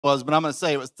was, but I'm going to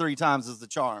say it was 3 times as the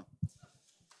charm.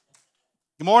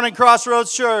 Good morning,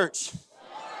 Crossroads Church. Good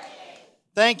morning.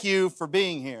 Thank you for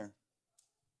being here.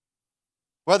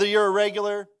 Whether you're a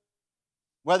regular,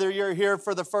 whether you're here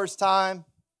for the first time,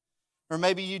 or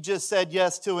maybe you just said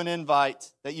yes to an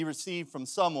invite that you received from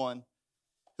someone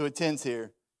who attends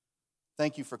here,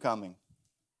 thank you for coming.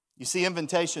 You see,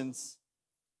 invitations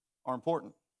are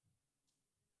important.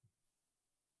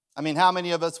 I mean, how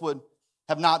many of us would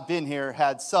have not been here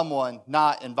had someone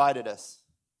not invited us?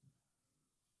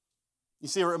 You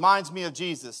see, it reminds me of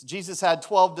Jesus. Jesus had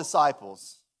 12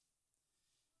 disciples,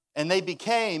 and they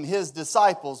became his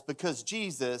disciples because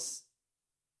Jesus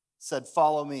said,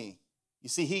 "Follow me." You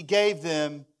see, he gave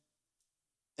them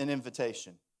an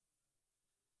invitation.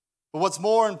 But what's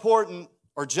more important,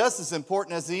 or just as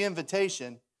important as the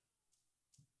invitation,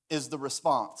 is the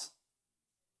response.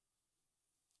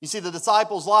 You see, the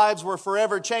disciples' lives were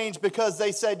forever changed because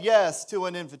they said yes to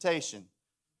an invitation.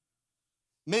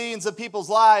 Millions of people's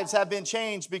lives have been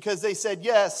changed because they said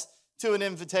yes to an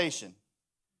invitation.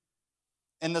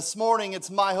 And this morning, it's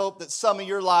my hope that some of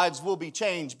your lives will be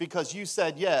changed because you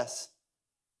said yes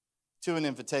to an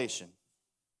invitation.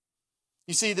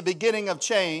 You see, the beginning of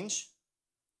change,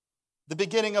 the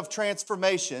beginning of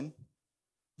transformation,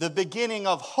 the beginning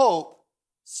of hope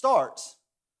starts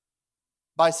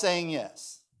by saying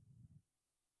yes.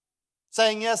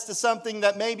 Saying yes to something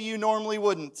that maybe you normally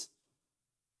wouldn't.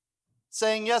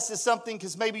 Saying yes to something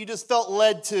because maybe you just felt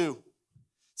led to.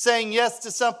 Saying yes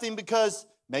to something because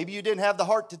maybe you didn't have the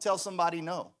heart to tell somebody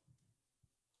no.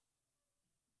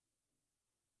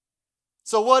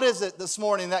 So what is it this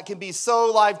morning that can be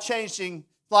so life-changing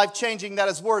that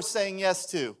is worth saying yes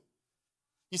to?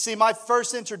 You see, my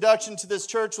first introduction to this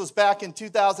church was back in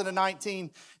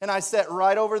 2019, and I sat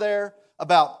right over there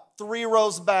about 3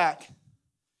 rows back.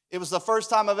 It was the first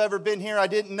time I've ever been here. I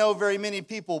didn't know very many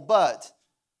people, but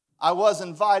I was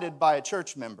invited by a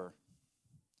church member.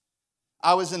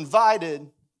 I was invited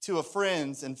to a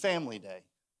friends and family day.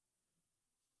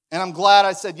 And I'm glad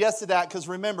I said yes to that because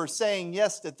remember, saying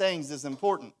yes to things is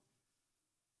important.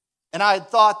 And I had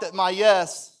thought that my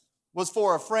yes was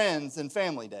for a friends and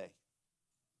family day.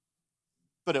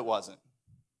 But it wasn't.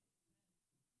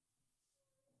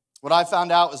 What I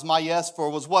found out was my yes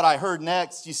for was what I heard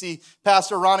next. You see,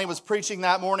 Pastor Ronnie was preaching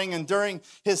that morning, and during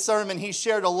his sermon, he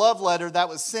shared a love letter that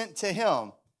was sent to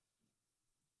him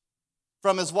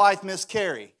from his wife, Miss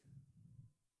Carrie,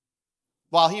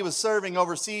 while he was serving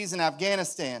overseas in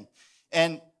Afghanistan.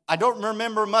 And I don't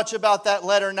remember much about that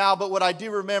letter now, but what I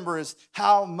do remember is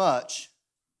how much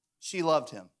she loved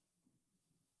him.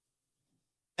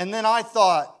 And then I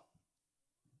thought,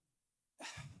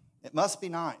 it must be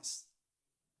nice.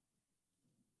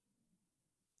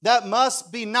 That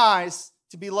must be nice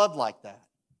to be loved like that.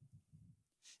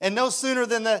 And no sooner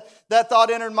than that thought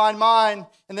entered my mind,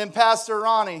 and then Pastor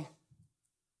Ronnie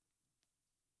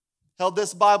held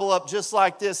this Bible up just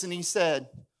like this, and he said,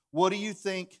 "What do you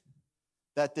think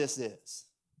that this is?"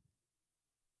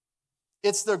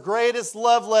 It's the greatest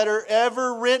love letter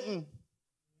ever written.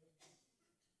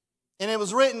 And it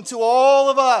was written to all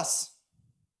of us.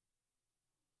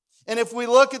 And if we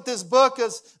look at this book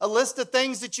as a list of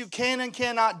things that you can and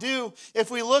cannot do, if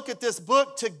we look at this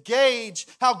book to gauge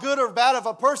how good or bad of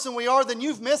a person we are, then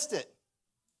you've missed it.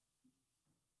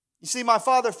 You see, my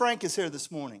father Frank is here this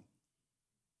morning.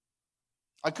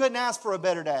 I couldn't ask for a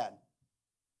better dad.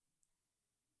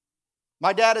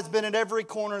 My dad has been at every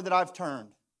corner that I've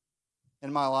turned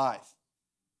in my life.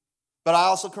 But I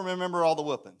also can remember all the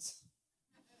whoopings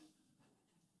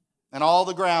and all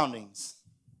the groundings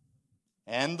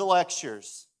and the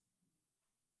lectures.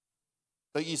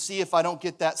 But you see, if I don't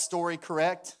get that story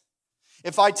correct,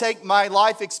 if I take my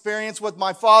life experience with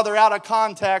my father out of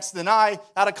context, then I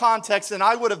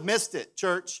would have missed it,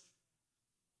 church.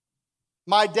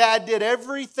 My dad did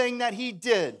everything that he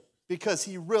did because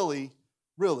he really,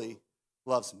 really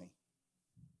loves me.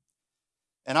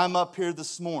 And I'm up here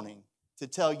this morning to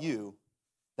tell you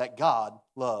that God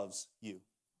loves you.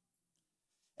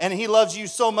 And he loves you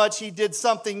so much, he did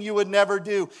something you would never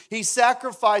do. He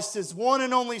sacrificed his one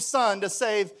and only son to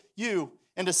save you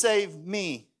and to save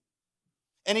me.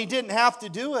 And he didn't have to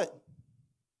do it.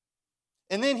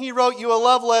 And then he wrote you a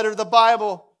love letter, the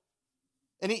Bible.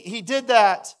 And he did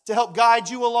that to help guide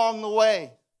you along the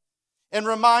way. And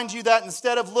remind you that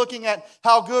instead of looking at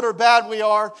how good or bad we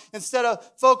are, instead of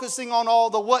focusing on all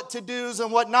the what to do's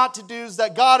and what not to do's,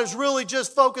 that God is really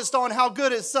just focused on how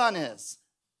good his son is.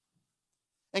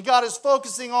 And God is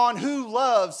focusing on who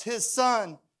loves his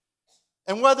son.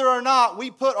 And whether or not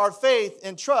we put our faith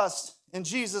and trust in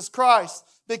Jesus Christ.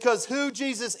 Because who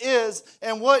Jesus is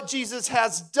and what Jesus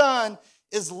has done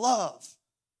is love.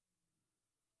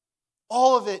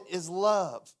 All of it is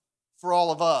love for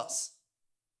all of us.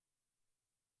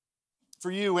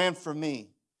 For you and for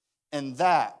me. And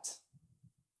that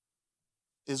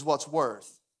is what's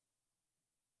worth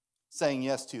saying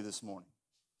yes to this morning.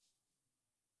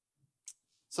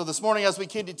 So this morning, as we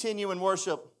continue in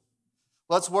worship,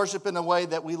 let's worship in a way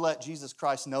that we let Jesus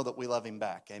Christ know that we love him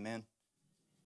back. Amen.